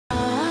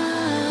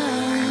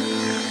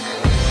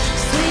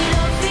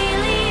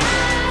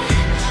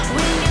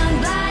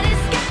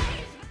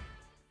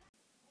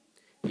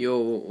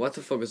What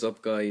the fuck is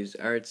up, guys?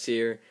 Arts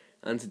here,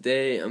 and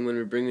today I'm going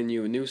to be bringing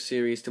you a new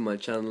series to my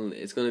channel.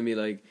 It's going to be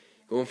like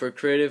going for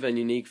creative and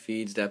unique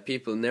feeds that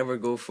people never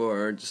go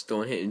for or just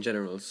don't hit in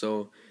general.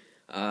 So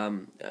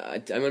I'm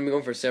going to be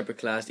going for a separate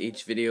class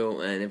each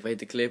video, and if I hit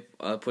the clip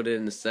I'll put it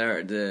in the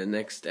start of the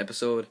next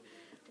episode.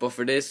 But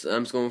for this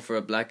I'm just going for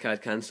a Black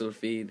Cat cancel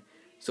feed.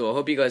 So I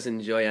hope you guys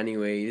enjoy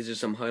anyway. These are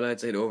some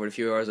highlights I hit over the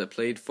few hours I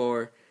played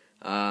for.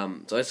 So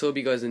I just hope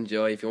you guys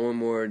enjoy. If you want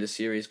more of the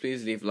series,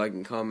 please leave a like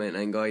and comment.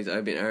 And guys,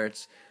 I've been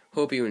Arts.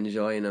 Hope you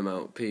enjoy, and I'm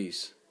out.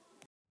 Peace.